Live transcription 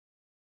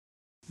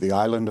The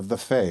Island of the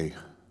Fae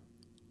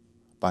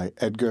by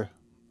Edgar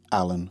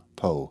Allan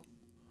Poe.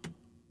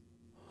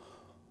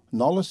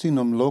 Nollis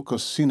in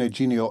locus sine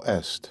genio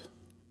est.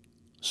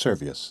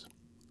 Servius.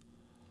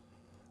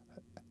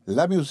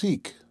 La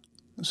musique,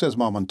 says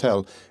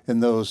Marmontel in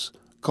those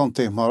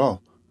contes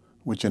moraux,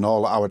 which in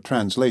all our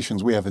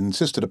translations we have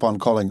insisted upon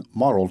calling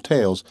moral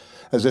tales,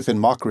 as if in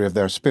mockery of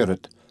their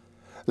spirit.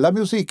 La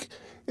musique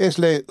est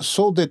le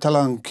seul des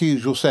talents qui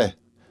jouissent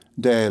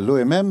de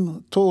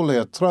lui-même tous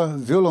les traits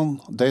violents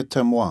des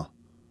témoins.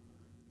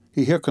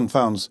 He here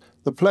confounds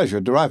the pleasure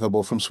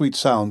derivable from sweet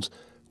sounds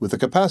with the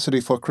capacity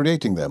for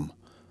creating them.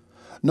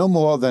 No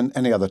more than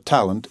any other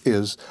talent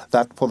is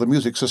that for the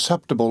music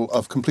susceptible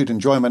of complete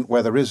enjoyment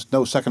where there is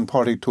no second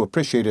party to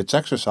appreciate its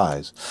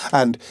exercise,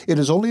 and it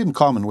is only in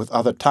common with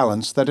other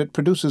talents that it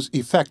produces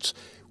effects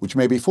which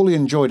may be fully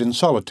enjoyed in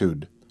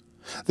solitude.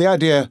 The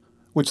idea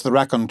which the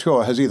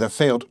raconteur has either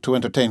failed to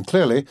entertain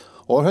clearly,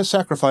 or has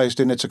sacrificed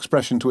in its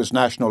expression to his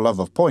national love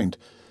of point,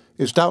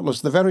 is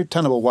doubtless the very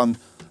tenable one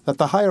that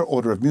the higher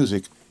order of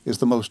music is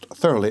the most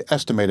thoroughly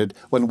estimated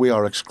when we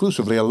are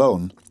exclusively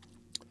alone.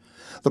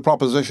 The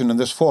proposition in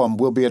this form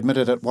will be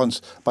admitted at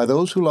once by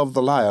those who love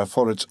the lyre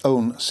for its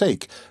own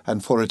sake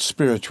and for its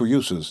spiritual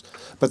uses,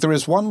 but there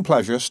is one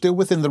pleasure still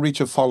within the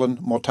reach of fallen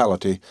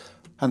mortality,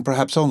 and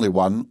perhaps only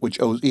one which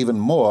owes even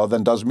more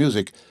than does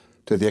music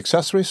to the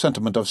accessory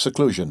sentiment of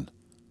seclusion.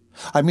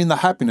 I mean the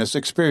happiness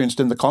experienced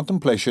in the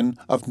contemplation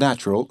of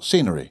natural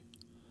scenery.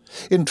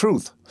 In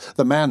truth,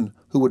 the man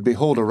who would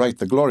behold aright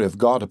the glory of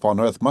God upon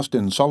earth must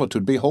in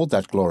solitude behold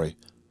that glory.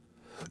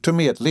 To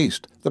me at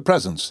least, the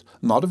presence,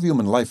 not of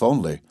human life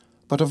only,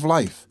 but of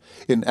life,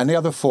 in any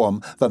other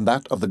form than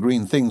that of the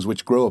green things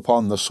which grow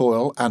upon the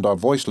soil and are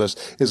voiceless,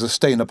 is a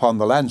stain upon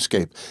the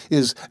landscape,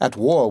 is at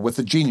war with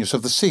the genius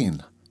of the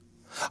scene.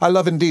 I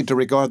love indeed to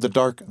regard the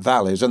dark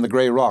valleys and the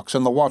grey rocks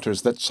and the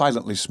waters that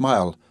silently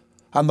smile,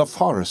 and the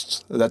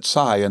forests that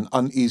sigh in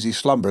uneasy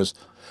slumbers,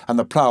 and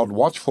the proud,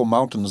 watchful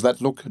mountains that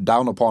look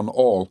down upon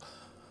all.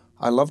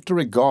 I love to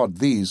regard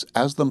these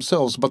as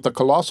themselves but the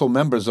colossal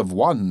members of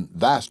one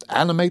vast,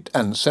 animate,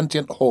 and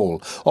sentient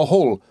whole, a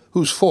whole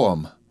whose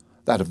form,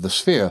 that of the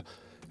sphere,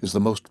 is the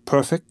most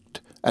perfect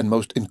and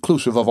most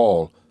inclusive of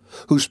all,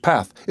 whose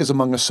path is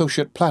among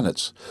associate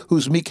planets,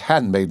 whose meek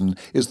handmaiden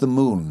is the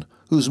moon,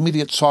 whose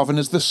mediate sovereign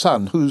is the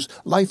sun, whose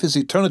life is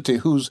eternity,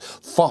 whose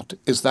thought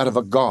is that of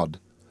a god,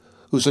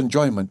 whose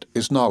enjoyment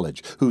is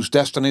knowledge, whose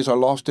destinies are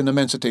lost in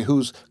immensity,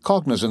 whose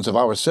cognizance of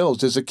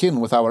ourselves is akin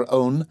with our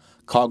own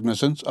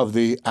cognizance of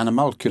the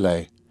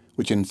animalculae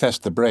which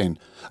infest the brain,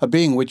 a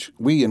being which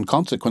we in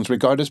consequence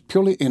regard as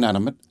purely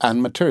inanimate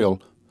and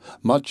material,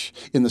 much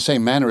in the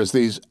same manner as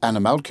these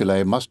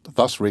animalculae must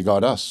thus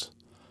regard us.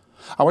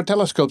 Our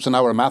telescopes and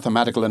our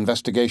mathematical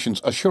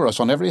investigations assure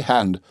us on every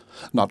hand,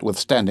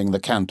 notwithstanding the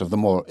cant of the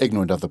more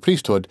ignorant of the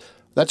priesthood,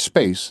 that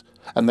space,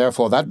 and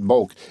therefore that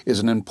bulk, is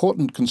an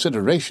important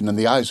consideration in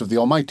the eyes of the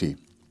Almighty.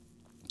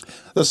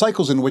 The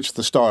cycles in which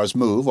the stars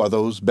move are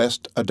those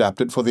best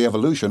adapted for the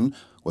evolution,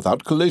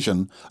 without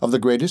collision, of the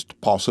greatest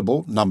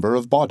possible number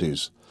of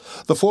bodies.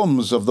 The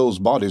forms of those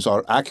bodies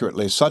are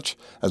accurately such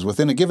as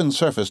within a given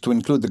surface to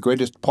include the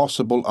greatest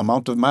possible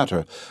amount of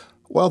matter,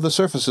 while the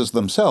surfaces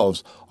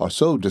themselves are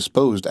so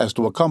disposed as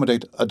to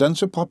accommodate a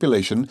denser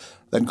population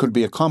than could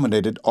be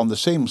accommodated on the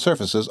same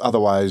surfaces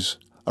otherwise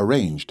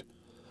arranged.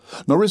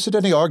 Nor is it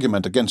any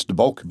argument against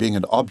bulk being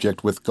an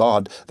object with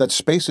God that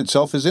space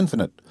itself is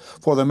infinite,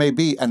 for there may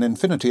be an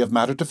infinity of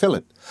matter to fill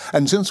it,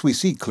 and since we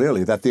see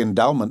clearly that the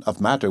endowment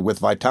of matter with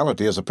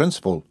vitality is a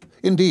principle,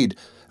 indeed,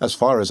 as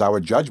far as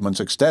our judgments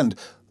extend,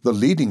 the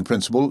leading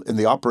principle in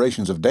the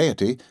operations of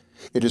deity,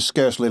 it is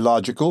scarcely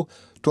logical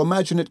to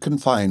imagine it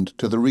confined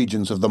to the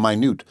regions of the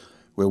minute,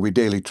 where we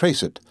daily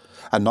trace it,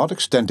 and not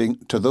extending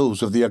to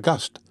those of the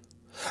august.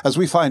 As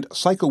we find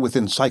cycle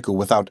within cycle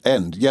without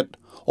end, yet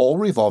all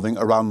revolving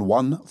around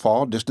one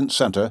far distant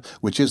centre,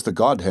 which is the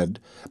Godhead,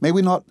 may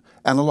we not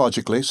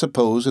analogically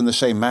suppose in the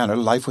same manner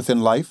life within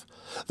life,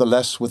 the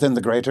less within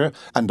the greater,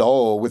 and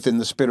all within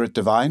the Spirit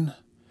divine?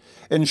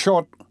 In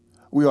short,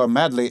 we are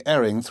madly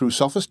erring through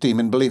self-esteem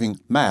in believing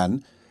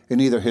man,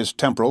 in either his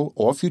temporal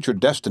or future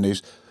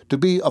destinies, to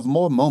be of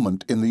more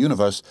moment in the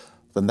universe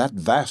than that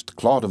vast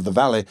clod of the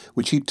valley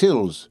which he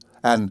tills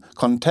and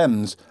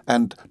contemns,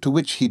 and to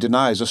which he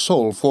denies a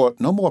soul for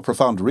no more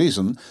profound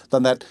reason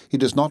than that he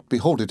does not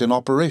behold it in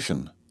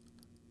operation.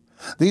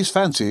 These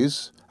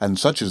fancies, and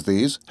such as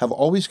these, have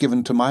always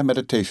given to my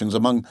meditations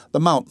among the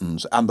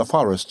mountains and the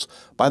forests,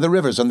 by the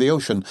rivers and the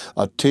ocean,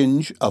 a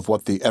tinge of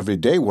what the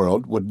everyday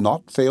world would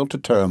not fail to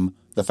term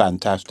the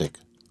fantastic.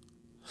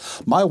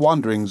 My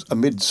wanderings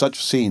amid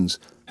such scenes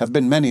have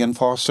been many and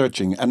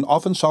far-searching, and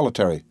often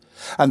solitary,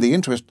 and the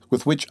interest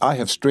with which I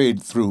have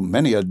strayed through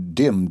many a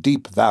dim,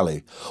 deep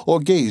valley, or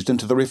gazed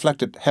into the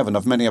reflected heaven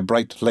of many a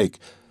bright lake,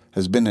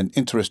 has been an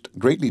interest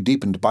greatly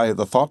deepened by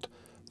the thought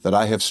that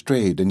I have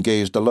strayed and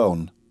gazed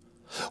alone.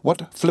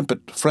 What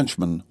flippant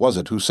Frenchman was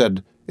it who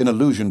said, in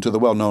allusion to the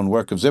well-known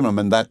work of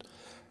Zimmermann, that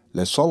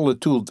 "La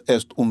solitude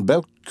est une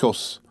belle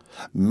chose,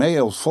 Mais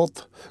au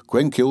fort,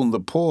 quenqu'on ne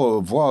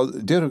peut voir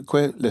dire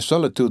que la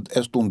solitude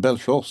est une belle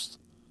chose.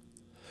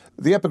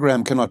 The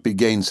epigram cannot be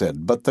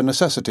gainsaid, but the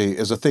necessity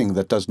is a thing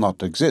that does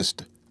not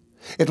exist.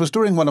 It was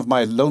during one of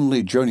my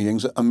lonely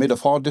journeyings amid a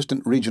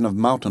far-distant region of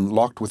mountain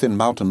locked within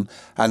mountain,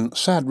 and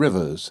sad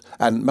rivers,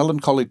 and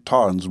melancholy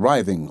tarns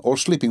writhing or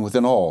sleeping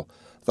within all,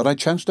 that I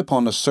chanced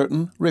upon a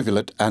certain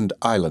rivulet and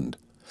island.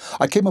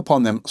 I came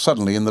upon them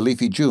suddenly in the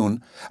leafy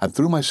June, and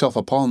threw myself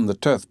upon the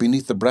turf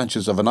beneath the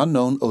branches of an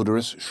unknown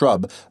odorous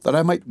shrub, that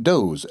I might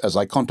doze as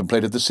I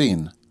contemplated the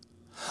scene.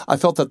 I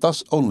felt that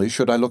thus only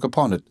should I look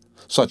upon it.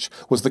 Such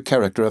was the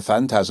character of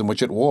phantasm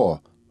which it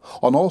wore.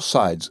 On all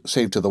sides,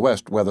 save to the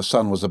west, where the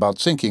sun was about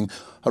sinking,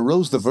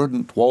 arose the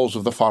verdant walls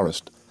of the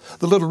forest.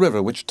 The little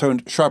river, which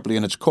turned sharply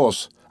in its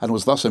course, and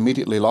was thus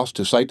immediately lost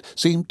to sight,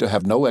 seemed to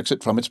have no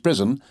exit from its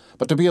prison,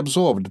 but to be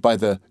absorbed by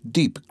the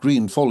deep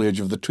green foliage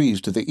of the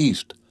trees to the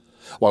east.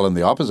 While in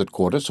the opposite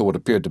quarter, so it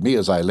appeared to me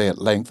as I lay at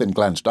length and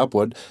glanced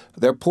upward,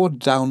 there poured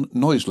down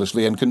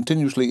noiselessly and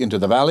continuously into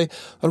the valley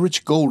a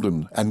rich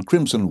golden and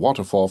crimson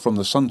waterfall from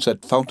the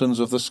sunset fountains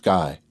of the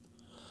sky.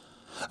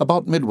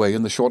 About midway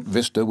in the short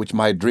vista which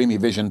my dreamy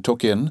vision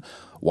took in,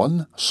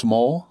 one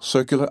small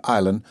circular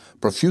island,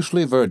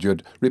 profusely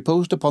verdured,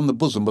 reposed upon the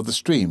bosom of the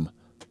stream.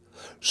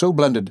 So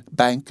blended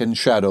bank and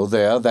shadow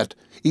there that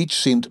each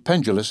seemed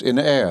pendulous in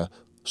air,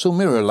 so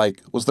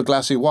mirror-like was the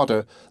glassy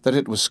water that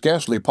it was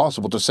scarcely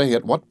possible to say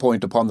at what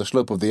point upon the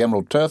slope of the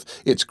emerald turf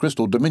its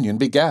crystal dominion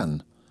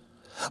began.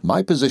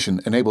 My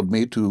position enabled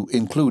me to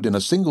include in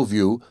a single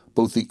view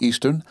both the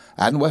eastern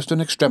and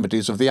western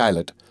extremities of the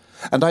islet,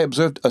 and I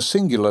observed a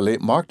singularly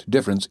marked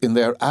difference in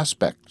their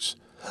aspects.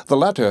 The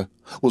latter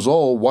was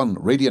all one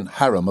radiant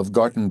harem of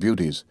garden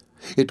beauties.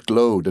 It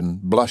glowed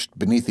and blushed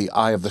beneath the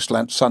eye of the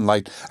slant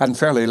sunlight, and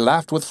fairly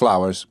laughed with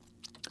flowers.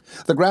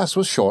 The grass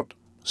was short,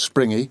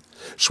 springy,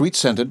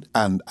 sweet-scented,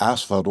 and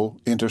asphodel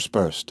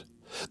interspersed.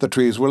 The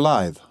trees were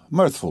lithe,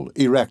 mirthful,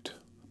 erect,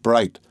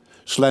 bright,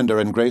 slender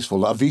and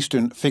graceful, of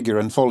eastern figure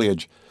and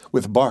foliage,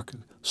 with bark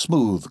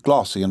smooth,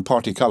 glossy, and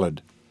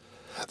party-colored.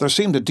 There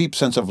seemed a deep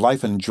sense of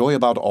life and joy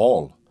about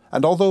all,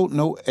 and although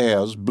no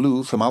airs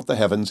blew from out the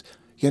heavens,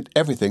 yet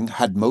everything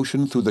had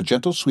motion through the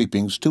gentle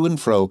sweepings to and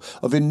fro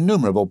of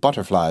innumerable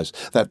butterflies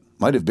that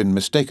might have been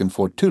mistaken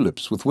for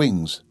tulips with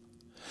wings.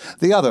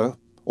 The other,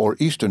 or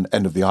eastern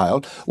end of the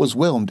isle, was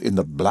whelmed in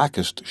the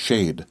blackest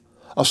shade.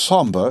 A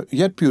sombre,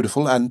 yet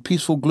beautiful and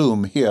peaceful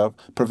gloom here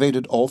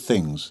pervaded all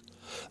things.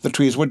 The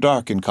trees were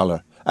dark in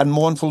color, and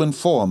mournful in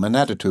form and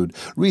attitude,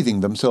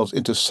 wreathing themselves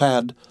into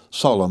sad,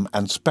 solemn,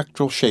 and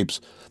spectral shapes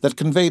that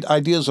conveyed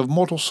ideas of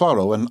mortal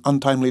sorrow and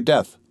untimely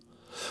death.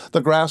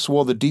 The grass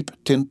wore the deep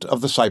tint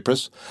of the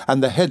cypress,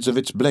 and the heads of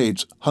its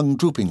blades hung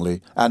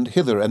droopingly, and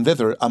hither and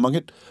thither among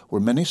it were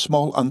many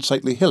small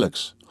unsightly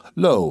hillocks,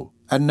 low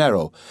and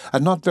narrow,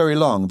 and not very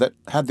long, that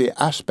had the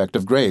aspect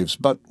of graves,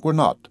 but were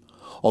not,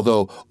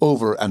 although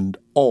over and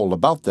all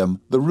about them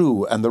the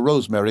rue and the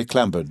rosemary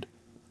clambered.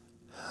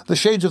 The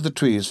shades of the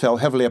trees fell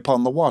heavily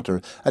upon the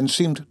water, and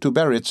seemed to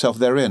bury itself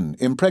therein,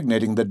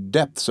 impregnating the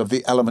depths of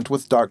the element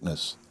with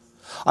darkness.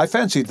 I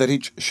fancied that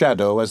each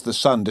shadow, as the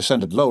sun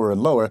descended lower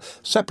and lower,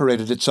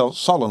 separated itself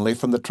sullenly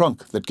from the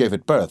trunk that gave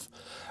it birth,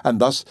 and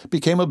thus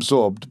became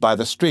absorbed by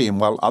the stream,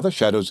 while other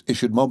shadows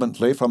issued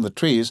momently from the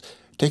trees,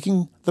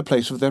 taking the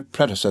place of their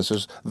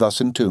predecessors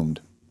thus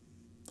entombed.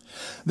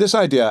 This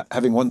idea,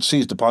 having once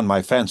seized upon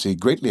my fancy,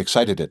 greatly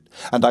excited it,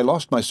 and I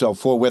lost myself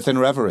forthwith in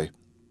reverie.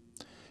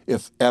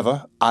 If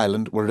ever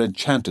island were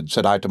enchanted,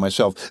 said I to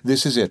myself,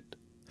 this is it.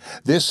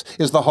 This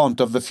is the haunt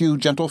of the few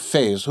gentle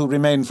fays who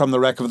remain from the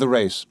wreck of the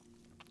race.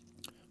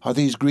 Are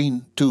these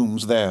green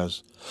tombs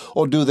theirs,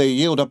 or do they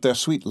yield up their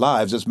sweet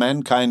lives as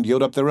mankind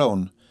yield up their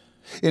own?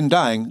 In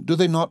dying, do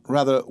they not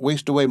rather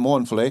waste away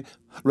mournfully,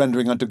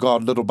 rendering unto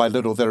God little by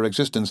little their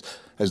existence,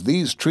 as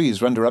these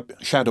trees render up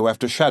shadow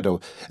after shadow,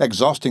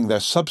 exhausting their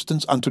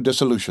substance unto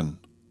dissolution?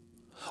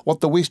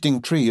 What the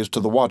wasting tree is to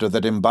the water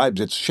that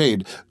imbibes its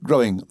shade,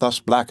 growing thus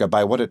blacker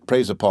by what it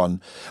preys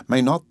upon,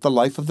 may not the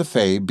life of the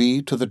Fae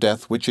be to the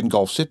death which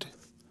engulfs it?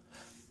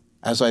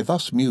 As I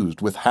thus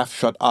mused with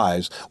half-shut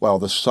eyes, while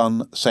the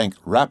sun sank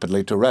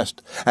rapidly to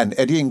rest, and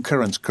eddying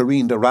currents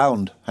careened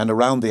around and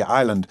around the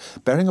island,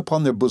 bearing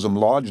upon their bosom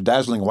large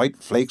dazzling white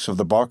flakes of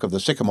the bark of the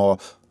sycamore,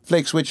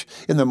 flakes which,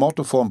 in their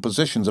multiform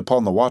positions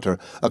upon the water,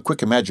 a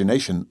quick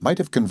imagination might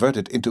have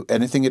converted into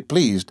anything it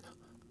pleased,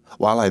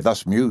 while I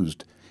thus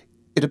mused,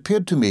 it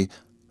appeared to me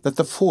that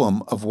the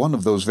form of one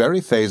of those very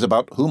fays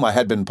about whom I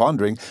had been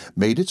pondering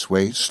made its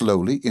way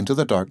slowly into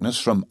the darkness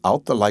from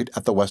out the light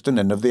at the western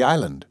end of the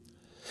island.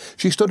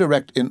 She stood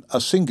erect in a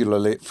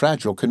singularly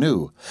fragile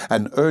canoe,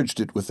 and urged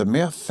it with the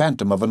mere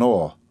phantom of an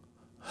oar.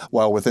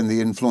 While within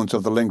the influence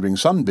of the lingering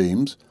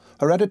sunbeams,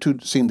 her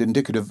attitude seemed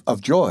indicative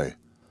of joy.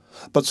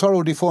 But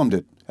sorrow deformed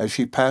it as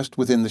she passed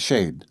within the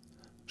shade.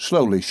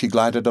 Slowly she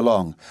glided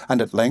along,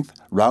 and at length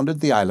rounded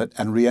the islet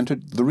and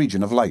re-entered the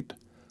region of light.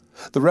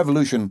 The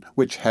revolution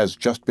which has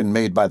just been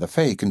made by the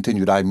Fae,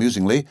 continued I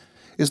musingly,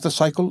 is the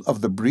cycle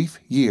of the brief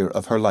year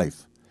of her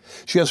life.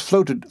 She has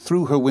floated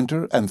through her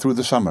winter and through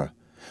the summer.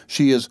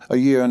 she is a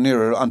year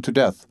nearer unto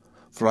death,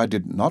 for I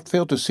did not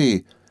fail to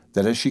see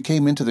that as she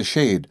came into the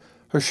shade,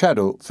 her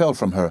shadow fell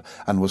from her,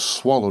 and was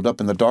swallowed up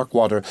in the dark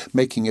water,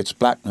 making its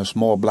blackness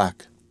more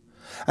black.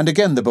 And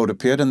again the boat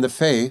appeared, and the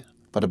Fae,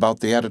 but about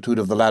the attitude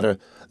of the latter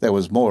there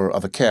was more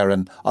of a care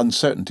and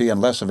uncertainty,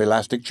 and less of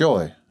elastic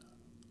joy.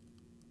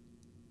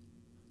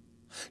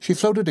 She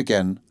floated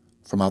again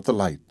from out the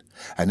light,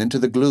 and into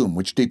the gloom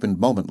which deepened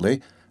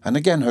momently, and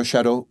again her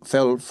shadow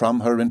fell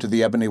from her into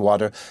the ebony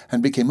water,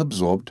 and became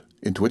absorbed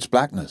into its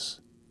blackness.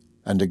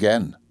 And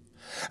again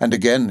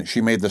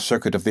she made the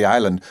circuit of the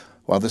island,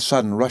 while the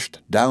sun rushed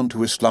down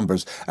to his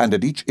slumbers, and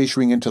at each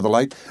issuing into the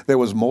light there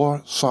was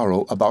more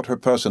sorrow about her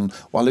person,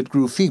 while it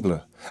grew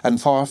feebler,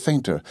 and far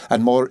fainter,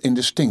 and more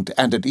indistinct,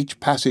 and at each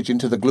passage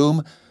into the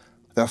gloom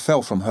there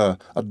fell from her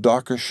a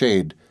darker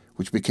shade,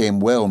 which became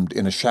whelmed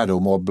in a shadow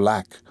more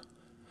black.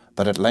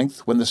 But at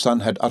length, when the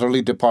sun had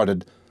utterly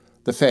departed,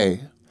 the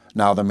Fae,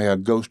 now the mere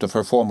ghost of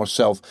her former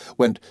self,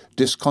 went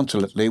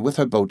disconsolately with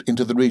her boat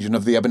into the region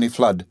of the ebony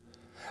flood,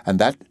 and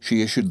that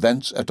she issued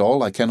thence at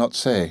all I cannot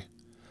say,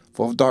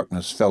 for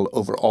darkness fell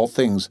over all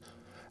things,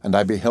 and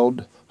I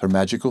beheld her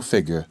magical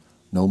figure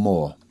no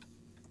more.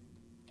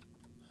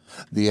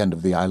 The End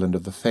of The Island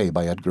of the Fae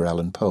by Edgar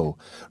Allan Poe,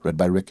 read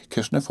by Rick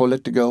Kishner for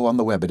Lit2Go on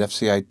the web at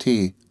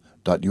fcit.usf.edu.